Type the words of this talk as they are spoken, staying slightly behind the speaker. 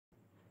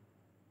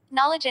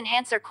Knowledge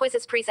Enhancer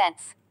Quizzes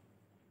presents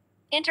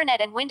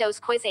Internet and Windows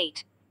Quiz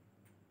 8.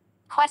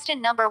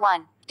 Question number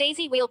 1.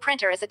 Daisy wheel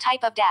printer is a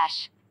type of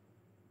dash.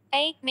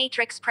 A.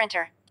 Matrix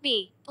printer.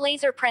 B.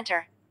 Laser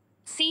printer.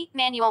 C.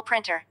 Manual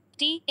printer.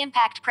 D.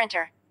 Impact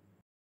printer.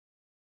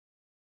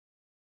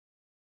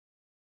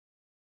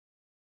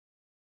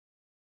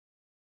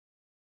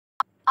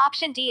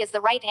 Option D is the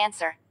right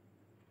answer.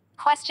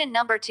 Question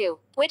number 2.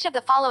 Which of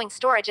the following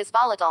storage is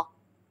volatile?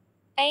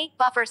 A.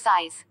 Buffer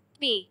size.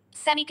 B.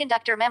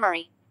 Semiconductor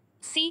memory.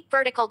 C.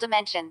 Vertical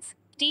dimensions.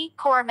 D.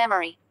 Core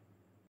memory.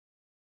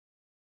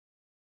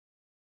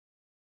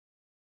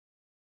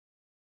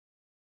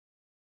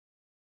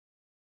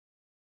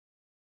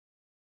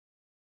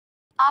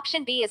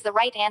 Option B is the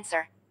right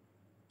answer.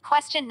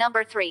 Question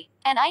number 3.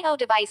 An I/O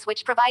device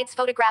which provides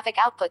photographic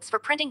outputs for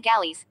printing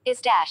galleys is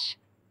dash.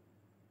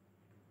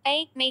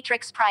 A.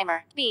 Matrix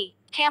primer. B.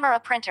 Camera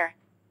printer.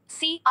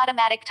 C.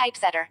 Automatic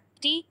typesetter.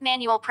 D.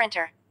 Manual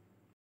printer.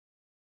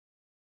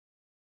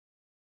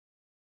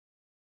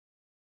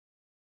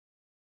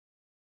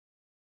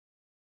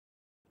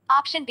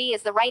 Option B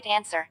is the right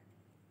answer.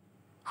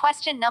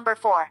 Question number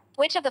 4.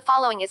 Which of the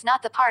following is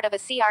not the part of a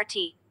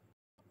CRT?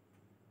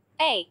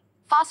 A.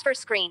 Phosphor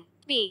screen.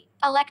 B.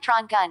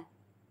 Electron gun.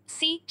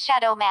 C.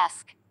 Shadow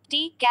mask.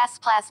 D. Gas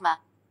plasma.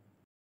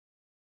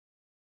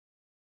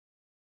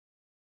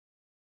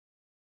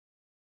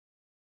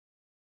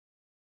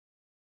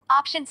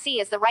 Option C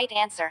is the right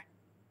answer.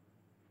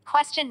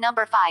 Question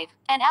number 5.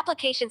 An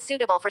application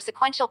suitable for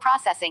sequential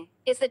processing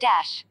is the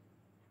dash.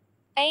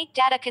 A.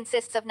 Data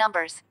consists of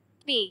numbers.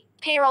 B.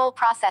 Payroll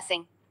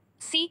processing.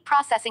 C.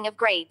 Processing of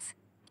grades.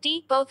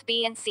 D. Both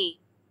B and C.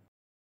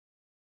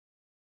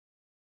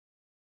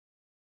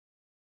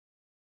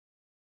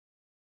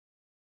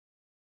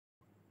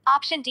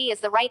 Option D is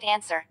the right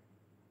answer.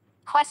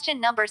 Question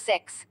number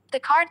 6.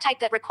 The card type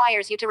that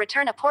requires you to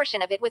return a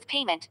portion of it with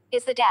payment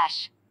is the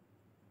dash.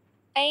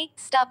 A.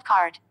 Stub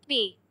card.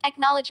 B.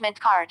 Acknowledgement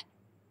card.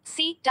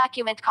 C.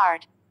 Document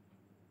card.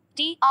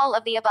 D. All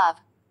of the above.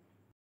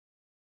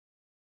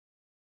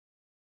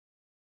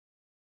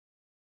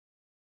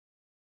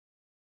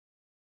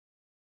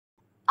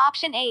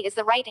 Option A is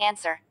the right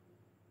answer.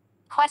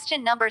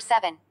 Question number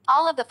 7.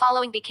 All of the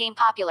following became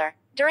popular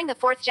during the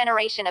fourth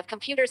generation of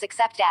computers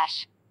except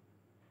dash.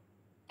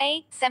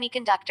 A.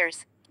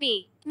 Semiconductors.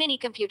 B.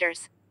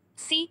 Mini-computers.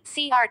 C.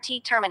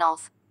 CRT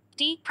terminals.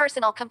 D.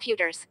 Personal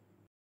computers.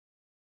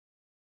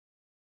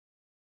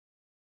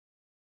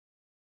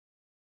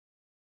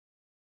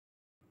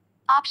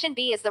 Option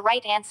B is the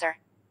right answer.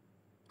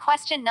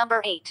 Question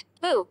number 8.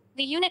 Boo,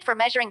 the unit for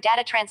measuring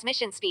data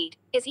transmission speed,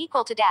 is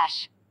equal to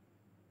dash.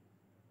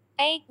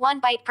 A. 1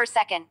 byte per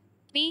second.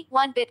 B.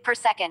 1 bit per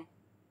second.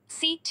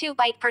 C. 2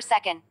 byte per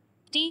second.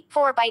 D.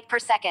 4 byte per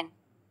second.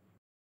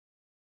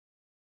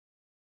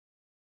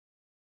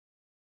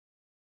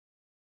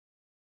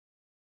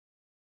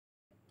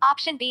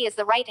 Option B is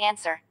the right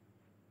answer.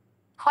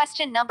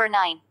 Question number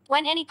 9.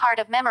 When any part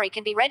of memory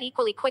can be read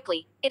equally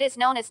quickly, it is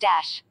known as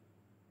dash.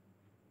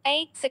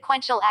 A.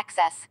 Sequential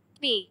access.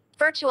 B.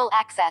 Virtual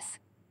access.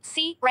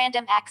 C.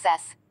 Random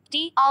access.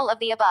 D. All of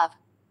the above.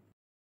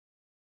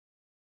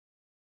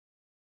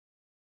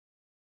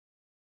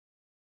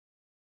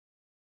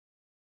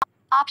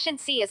 Option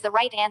C is the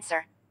right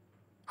answer.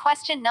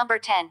 Question number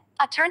 10.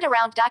 A turned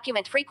around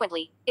document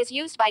frequently is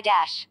used by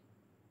dash.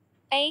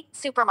 A.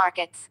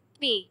 Supermarkets.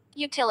 B.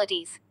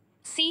 Utilities.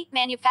 C.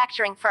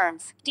 Manufacturing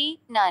firms.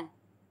 D. None.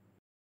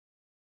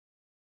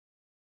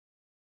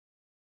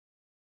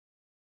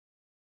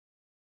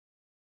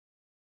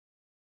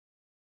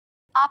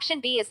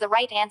 Option B is the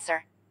right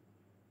answer.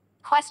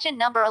 Question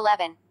number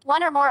 11.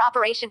 One or more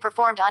operation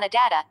performed on a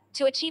data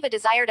to achieve a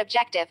desired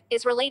objective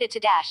is related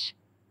to dash.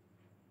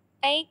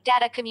 A.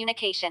 Data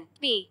communication.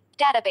 B.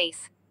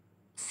 Database.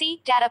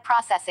 C. Data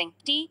processing.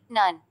 D.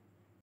 None.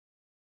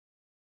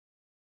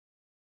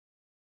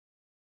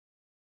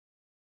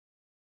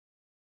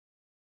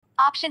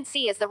 Option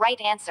C is the right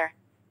answer.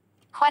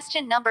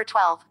 Question number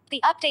 12.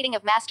 The updating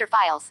of master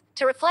files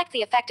to reflect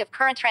the effect of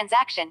current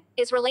transaction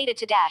is related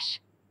to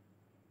dash.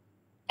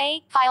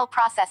 A. File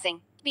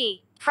processing.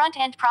 B.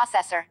 Front-end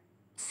processor.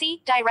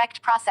 C.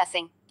 Direct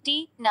processing.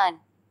 D. None.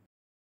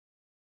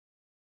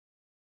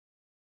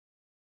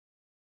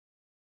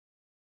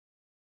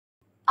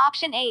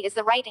 Option A is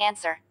the right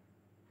answer.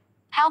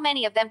 How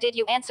many of them did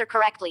you answer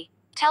correctly?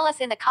 Tell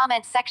us in the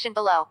comments section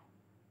below.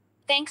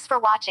 Thanks for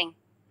watching.